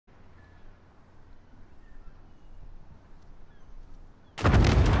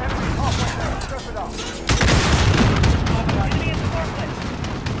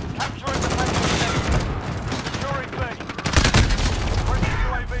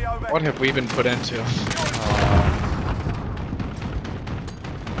What have we been put into? A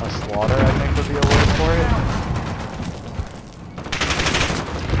slaughter, I think, would be a word for it.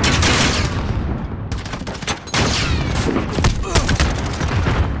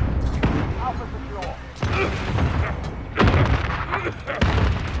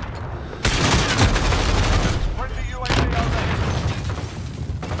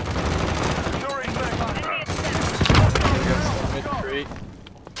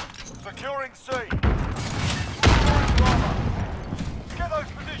 Securing C. Get those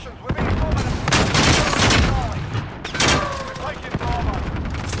positions. We're being bombarded. We're taking Bravo.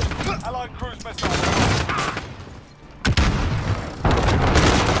 Allied cruise missile.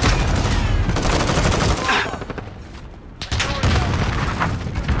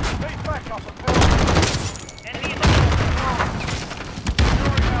 Need backup at Bravo. Enemy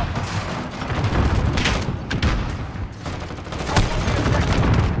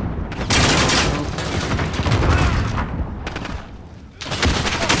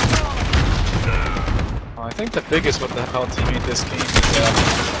I think the biggest what the hell teammate this game is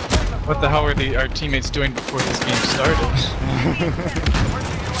what the hell were our teammates doing before this game started?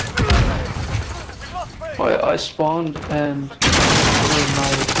 I spawned and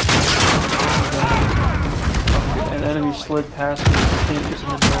an enemy slid past me. I can't use the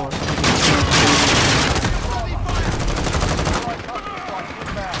door.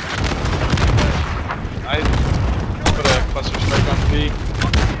 I put a cluster strike on B.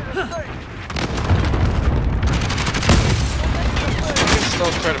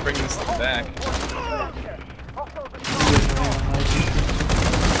 I'll try to bring this thing back.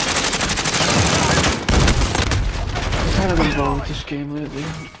 I've kind of been bored with this game lately.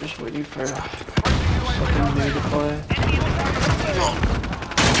 Just waiting for something new to play.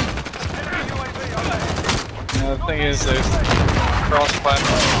 The thing is, there's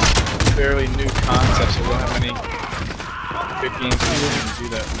cross-platform, fairly new concepts, so we don't have many good games to do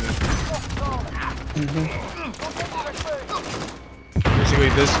that with. Basically,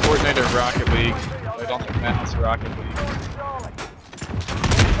 this Fortnite or Rocket League. I don't think Matt has Rocket League.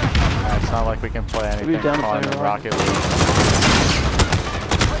 It's not like we can play anything fun in Rocket League.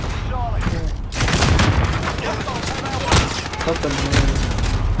 Let them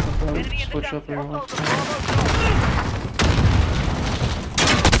switch up here once.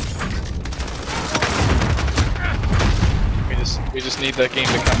 We just need that game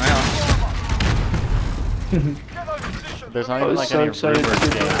to come out. There's not even like so any excited rumors to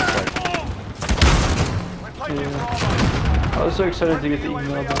games. I was so excited to get the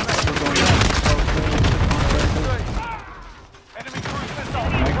email that we're going to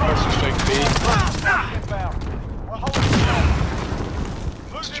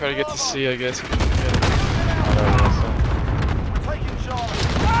Let's try to get to C, I guess.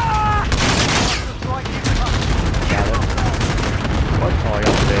 What? Oh, I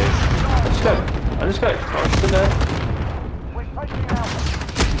got the days. I just got crushed to death.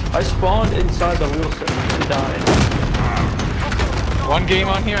 I spawned inside the wheel set and died. One game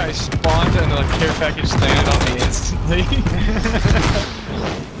on here, I spawned and the care package landed on me instantly.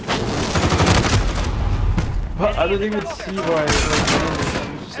 But I didn't even see why it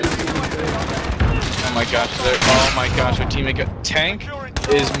Oh my gosh, our teammate got tank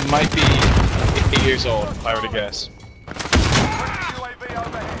might be 8 years old, if I were to guess.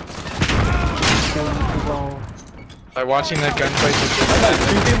 By watching that gunfight, I got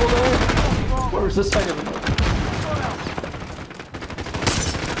 2 people there? Where was the second one?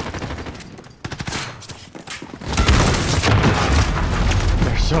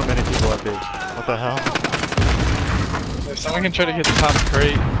 There's so many people at base. What the hell? If someone can try to hit the top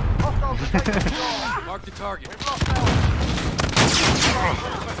crate. Mark the target.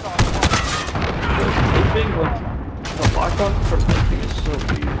 The lockdown for thing is so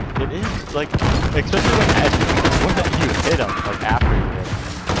weird. It is, like, especially when you hit them, like after you hit them.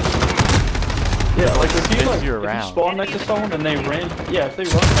 Yeah, like if you, you if you spawn next to someone and they ran, yeah, if they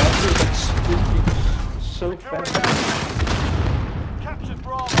run faster, it's like spooky, so fast.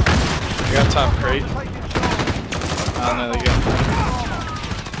 I got top crate. Oh no, they got.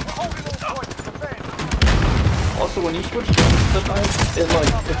 Also, when you switch guns to knife, it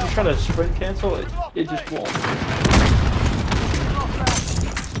like, if you try to sprint cancel, it just won't.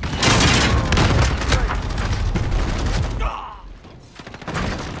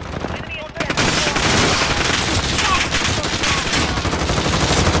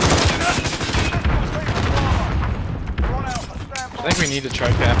 I think we need to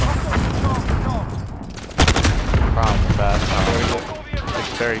try cap him. Problem with that.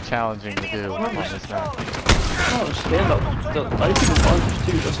 It's very challenging to do on this map. don't understand the lighting of others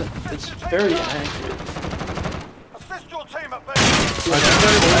too doesn't. It's very inaccurate. Assist your team at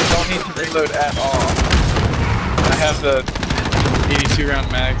I don't need to reload at all. I have the 82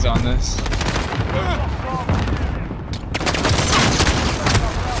 round mags on this.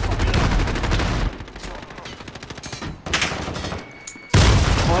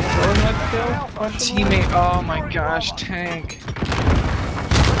 Teammate, oh my gosh, tank.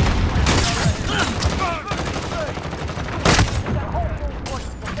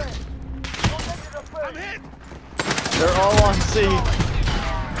 They're all on C.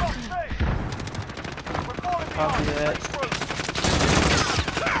 Copy that.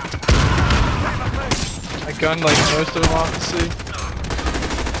 I gunned like most of them off the sea.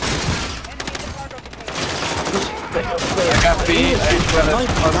 I got B. It's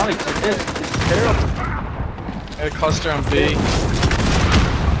terrible. I got a cluster on B.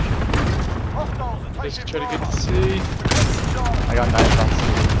 Just try to get to C. I got knife on C.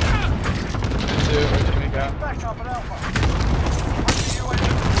 Two, what do we got? Back up at Alpha.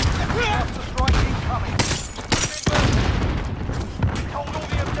 After strike incoming. Hold all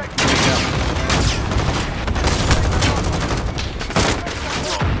the objectives.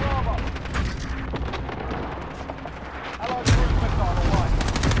 Allied cruise missile away.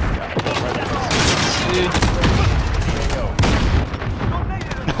 C. You're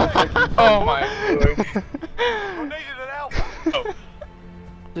needed at Alpha. Oh my lord. You're needed at Alpha.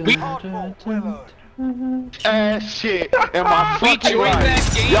 Hard fought, well earned. Ass shit. And my We fucking joined life.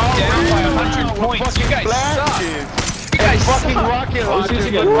 that game Y'all down by ran 100 around with points. You fucking guys suck. flashes You guys and fucking suck. rocket I was launchers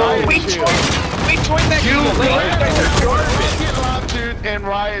using a and riot We shields. joined that game late. You guys are garbage. Rocket launchers and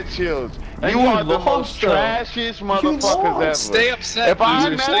riot shields. And You you are the most lost, though. trashiest motherfuckers ever. Stay upset, If I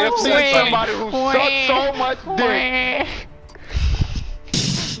loser. Stay never upset, seen buddy. somebody who sucked so much dick.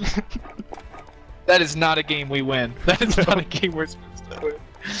 That is not a game we win. That is not a game we're supposed to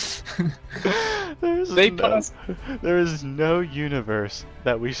win. There is no universe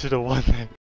that we should have won that.